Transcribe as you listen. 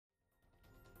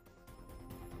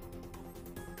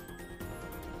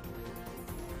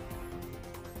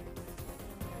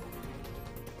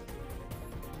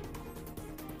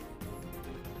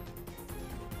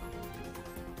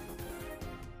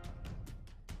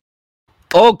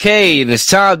Okay, and it's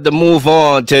time to move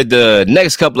on to the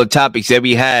next couple of topics that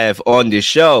we have on this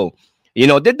show.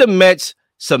 Did the Mets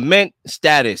cement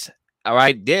status, all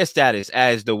right, their status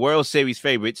as the World Series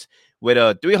favorites with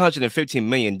a $315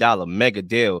 million mega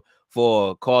deal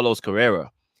for Carlos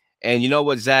Carrera? And you know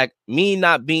what, Zach? Me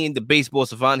not being the baseball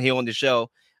savant here on the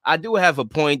show, I do have a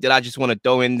point that I just want to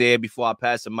throw in there before I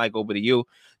pass the mic over to you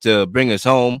to bring us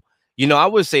home. I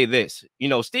would say this.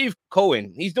 Steve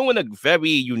Cohen, he's doing a very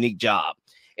unique job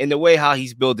in the way how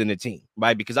he's building the team,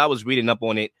 right? Because I was reading up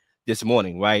on it this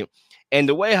morning, right? And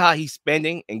the way how he's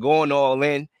spending and going all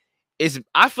in is,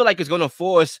 I feel like it's going to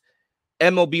force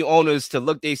MLB owners to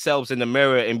look themselves in the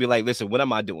mirror and be like, listen, what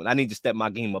am I doing? I need to step my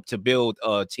game up to build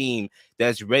a team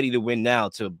that's ready to win now,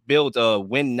 to build a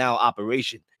win now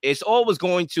operation. It always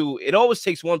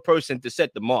takes one person to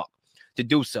set the mark to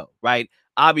do so, right?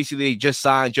 Obviously, they just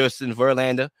signed Justin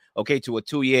Verlander, okay, to a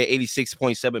 2-year,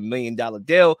 $86.7 million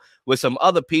deal with some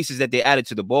other pieces that they added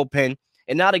to the bullpen.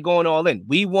 And now they're going all in.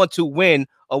 We want to win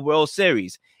a World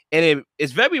Series. And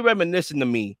it's very reminiscent to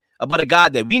me about a guy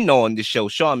that we know on this show,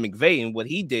 Sean McVay, and what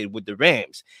he did with the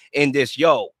Rams in this,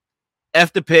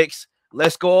 F the picks,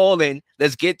 let's go all in,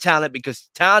 let's get talent, because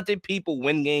talented people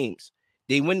win games.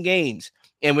 They win games.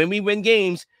 And when we win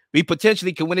games, we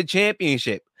potentially can win a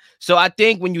championship. So I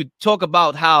think when you talk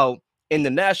about how in the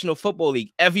National Football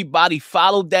League, everybody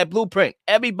followed that blueprint.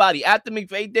 Everybody, after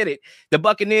McVay did it, the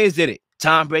Buccaneers did it.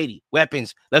 Tom Brady,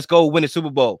 weapons, let's go win a Super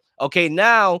Bowl. Okay,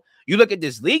 now you look at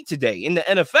this league today in the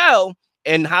NFL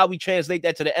and how we translate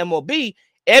that to the MLB.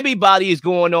 Everybody is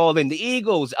going all in. The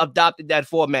Eagles adopted that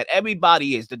format.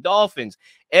 Everybody is. The Dolphins,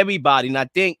 everybody. And I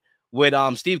think what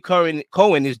Steve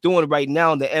Cohen is doing right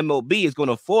now in the MLB is going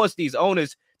to force these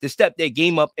owners to step their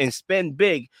game up and spend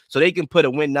big so they can put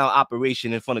a win now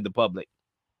operation in front of the public.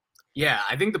 Yeah,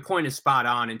 I think the point is spot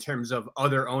on in terms of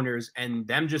other owners and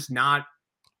them just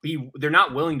they're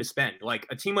not willing to spend. Like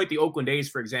a team like the Oakland A's,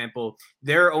 for example,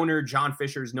 their owner, John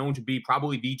Fisher, is known to be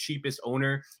probably the cheapest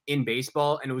owner in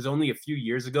baseball. And it was only a few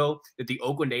years ago that the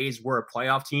Oakland A's were a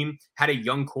playoff team, had a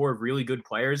young core of really good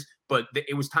players, but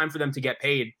it was time for them to get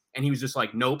paid. And he was just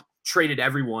like, nope, traded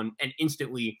everyone. And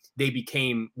instantly they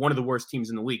became one of the worst teams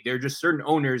in the league. There are just certain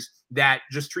owners that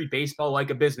just treat baseball like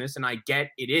a business. And I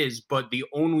get it is, but the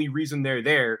only reason they're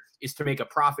there is to make a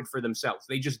profit for themselves.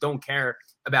 They just don't care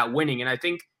about winning. And I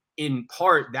think in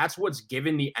part, that's what's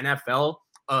given the NFL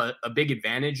a big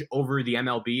advantage over the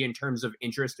MLB in terms of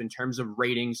interest, in terms of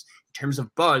ratings, in terms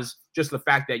of buzz. Just the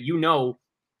fact that,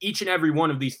 each and every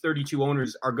one of these 32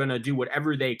 owners are going to do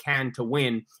whatever they can to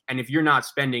win. And if you're not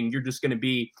spending, you're just going to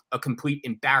be a complete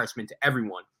embarrassment to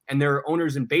everyone. And there are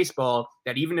owners in baseball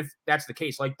that, even if that's the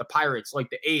case, like the Pirates, like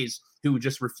the A's, who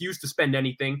just refuse to spend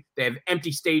anything. They have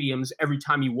empty stadiums every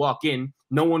time you walk in.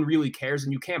 No one really cares.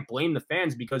 And you can't blame the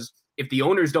fans, because if the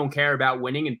owners don't care about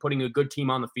winning and putting a good team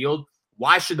on the field,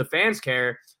 why should the fans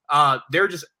care?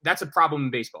 That's a problem in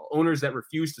baseball. Owners that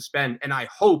refuse to spend. And I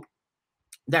hope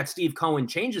that Steve Cohen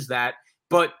changes that.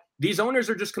 But these owners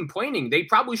are just complaining. They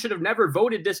probably should have never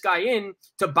voted this guy in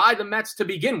to buy the Mets to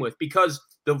begin with, because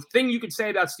the thing you could say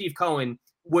about Steve Cohen,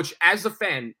 which as a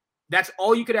fan, that's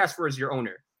all you could ask for as your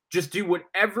owner. Just do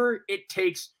whatever it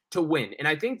takes to win. And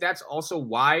I think that's also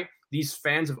why these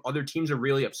fans of other teams are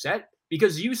really upset,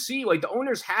 because you see, like, the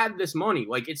owners have this money.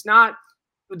 Like,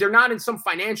 they're not in some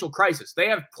financial crisis. They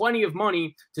have plenty of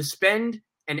money to spend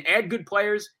and add good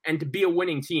players and to be a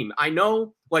winning team. I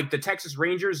know, like, the Texas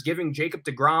Rangers giving Jacob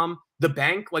deGrom the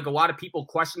bank, like, a lot of people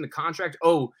question the contract.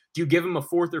 Oh, do you give him a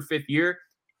 4th or 5th year?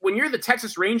 When you're the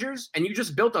Texas Rangers and you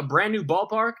just built a brand new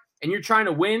ballpark and you're trying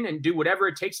to win and do whatever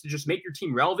it takes to just make your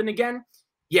team relevant again,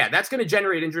 yeah, that's going to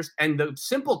generate interest. And the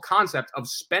simple concept of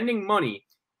spending money,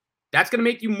 that's going to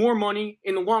make you more money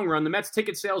in the long run. The Mets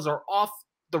ticket sales are off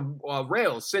the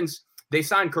rails since they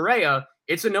signed Correa.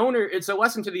 It's a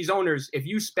lesson to these owners. If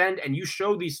you spend and you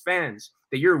show these fans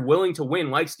that you're willing to win,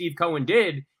 like Steve Cohen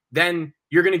did, then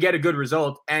you're going to get a good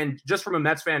result. And just from a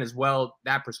Mets fan as well,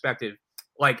 that perspective,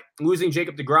 like, losing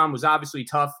Jacob deGrom was obviously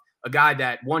tough. A guy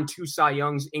that won 2 Cy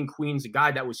Youngs in Queens, a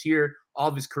guy that was here all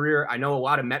of his career. I know a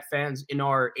lot of Met fans in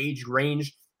our age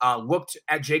range looked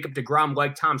at Jacob deGrom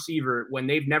like Tom Seaver when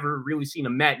they've never really seen a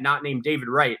Met not named David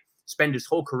Wright spend his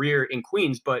whole career in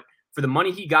Queens. But for the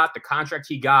money he got, the contract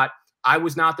he got, I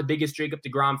was not the biggest Jacob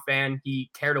deGrom fan.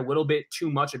 He cared a little bit too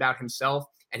much about himself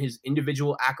and his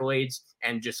individual accolades,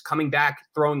 and just coming back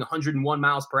throwing 101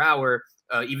 miles per hour,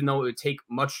 even though it would take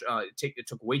it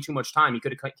took way too much time. He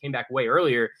could have came back way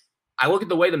earlier. I look at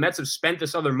the way the Mets have spent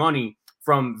this other money,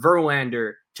 from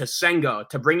Verlander to Senga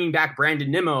to bringing back Brandon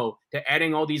Nimmo to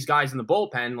adding all these guys in the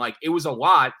bullpen. Like, it was a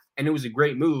lot, and it was a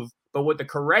great move. But with the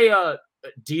Correa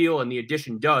deal and the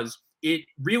addition does, it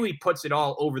really puts it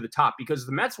all over the top, because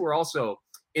the Mets were also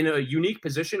in a unique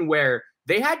position where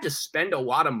they had to spend a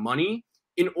lot of money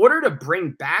in order to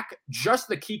bring back just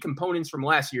the key components from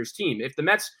last year's team. If the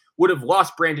Mets would have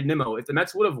lost Brandon Nimmo, if the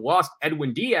Mets would have lost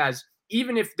Edwin Diaz,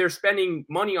 even if they're spending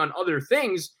money on other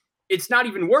things, it's not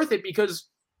even worth it, because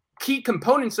key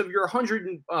components of your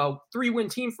 103-win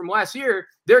team from last year,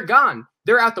 they're gone.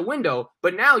 They're out the window.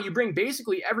 But now you bring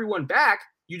basically everyone back.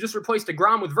 You just replaced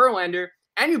DeGrom with Verlander,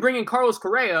 and you bring in Carlos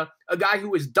Correa, a guy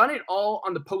who has done it all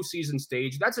on the postseason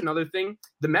stage. That's another thing.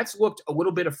 The Mets looked a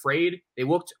little bit afraid. They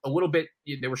looked a little bit,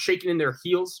 they were shaking in their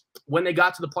heels when they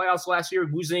got to the playoffs last year,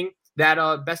 losing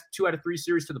that best 2 out of 3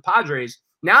 series to the Padres.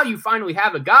 Now you finally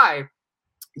have a guy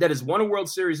that has won a World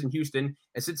Series in Houston,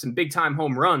 has hit some big-time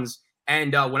home runs.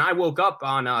 And when I woke up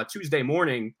on Tuesday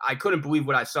morning, I couldn't believe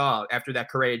what I saw after that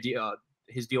Correa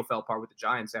his deal fell apart with the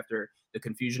Giants after the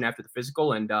confusion after the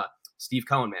physical. And Steve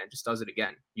Cohen, man, just does it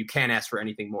again. You can't ask for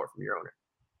anything more from your owner.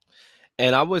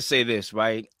 And I would say this,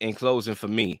 right, in closing for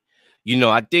me,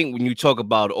 I think when you talk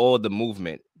about all the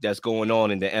movement that's going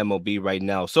on in the MLB right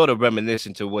now, sort of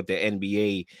reminiscent to what the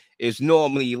NBA is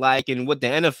normally like and what the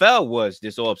NFL was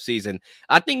this offseason,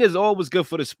 I think it's always good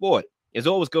for the sport. It's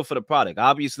always good for the product.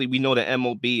 Obviously, we know the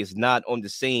MLB is not on the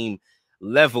same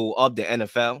level of the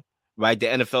NFL, right? The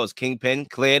NFL is kingpin.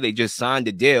 Clear, they just signed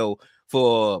a deal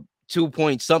for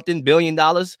 $2.something billion.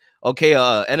 Okay,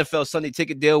 NFL Sunday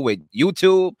ticket deal with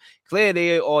YouTube. Clear,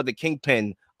 they are the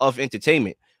kingpin of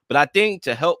entertainment. But I think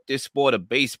to help this sport of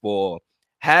baseball,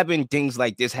 having things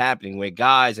like this happening where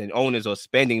guys and owners are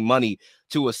spending money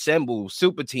to assemble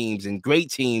super teams and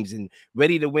great teams and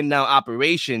ready to win now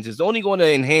operations is only going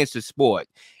to enhance the sport.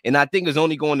 And I think it's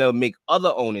only going to make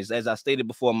other owners, as I stated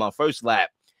before in my first lap,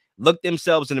 look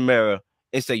themselves in the mirror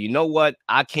and say, you know what?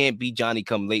 I can't be Johnny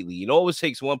come lately. It always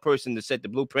takes one person to set the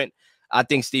blueprint. I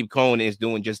think Steve Cohen is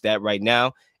doing just that right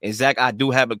now. And Zach, I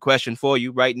do have a question for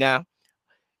you right now.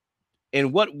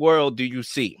 In what world do you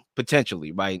see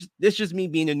potentially, right? This is just me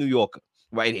being a New Yorker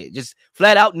right here, just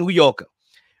flat out New Yorker,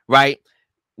 right?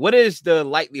 What is the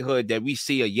likelihood that we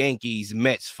see a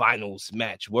Yankees-Mets finals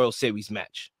match, World Series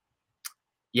match?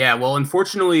 Yeah, well,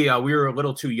 unfortunately, we were a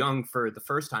little too young for the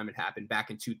first time it happened back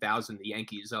in 2000, the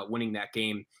Yankees winning that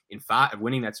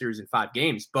series in 5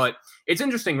 games. But it's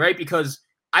interesting, right? Because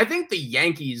I think the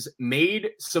Yankees made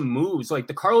some moves, like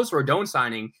the Carlos Rodon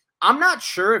signing. I'm not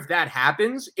sure if that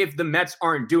happens if the Mets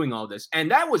aren't doing all this.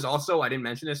 And that was also, I didn't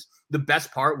mention this, the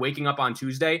best part waking up on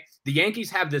Tuesday. The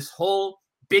Yankees have this whole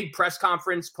big press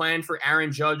conference planned for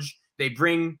Aaron Judge. They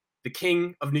bring the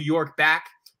King of New York back.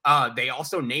 They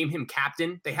also name him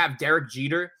captain. They have Derek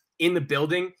Jeter in the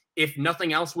building. If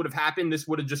nothing else would have happened, this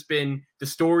would have just been the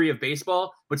story of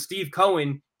baseball. But Steve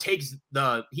Cohen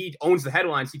he owns the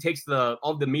headlines. He takes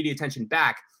all the media attention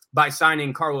back by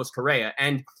signing Carlos Correa.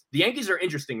 And the Yankees are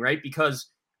interesting, right? Because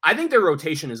I think their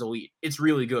rotation is elite. It's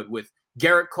really good with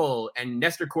Garrett Cole and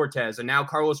Nestor Cortez and now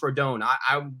Carlos Rodon.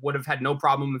 I would have had no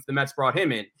problem if the Mets brought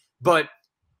him in. But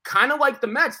kind of like the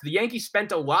Mets, the Yankees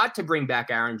spent a lot to bring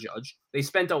back Aaron Judge. They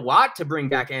spent a lot to bring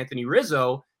back Anthony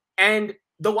Rizzo. And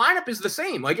the lineup is the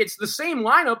same. Like, it's the same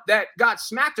lineup that got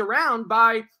smacked around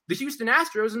by the Houston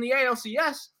Astros in the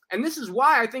ALCS. And this is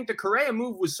why I think the Correa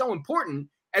move was so important.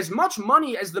 As much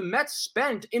money as the Mets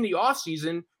spent in the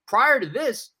offseason prior to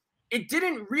this, it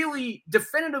didn't really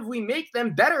definitively make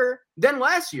them better than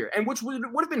last year, and which would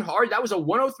have been hard. That was a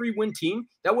 103-win team.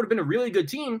 That would have been a really good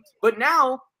team. But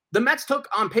now the Mets took,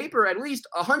 on paper, at least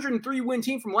a 103-win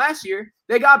team from last year.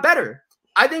 They got better.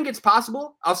 I think it's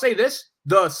possible. I'll say this.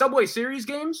 The Subway Series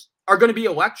games are going to be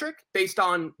electric based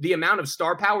on the amount of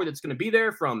star power that's going to be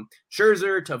there, from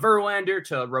Scherzer to Verlander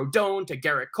to Rodon to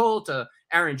Garrett Cole to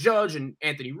Aaron Judge and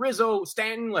Anthony Rizzo,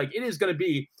 Stanton. Like, it is going to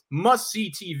be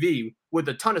must-see TV with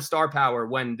a ton of star power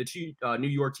when the two New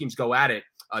York teams go at it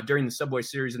during the Subway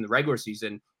Series in the regular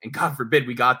season. And God forbid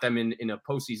we got them in a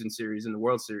postseason series in the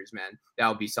World Series, man. That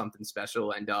would be something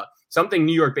special and something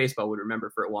New York baseball would remember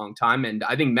for a long time. And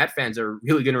I think Met fans are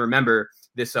really going to remember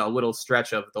this little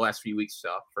stretch of the last few weeks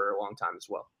for a long time as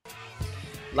well.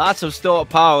 Lots of star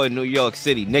power in New York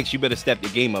City. Knicks, you better step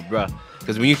your game up, bro.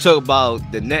 Because when you talk about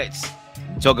the Nets,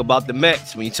 you talk about the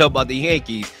Mets, when you talk about the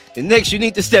Yankees, the Knicks, you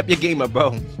need to step your game up,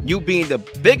 bro. You being the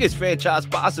biggest franchise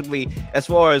possibly as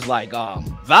far as like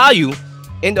value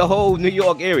in the whole New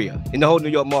York area, in the whole New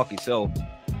York market. So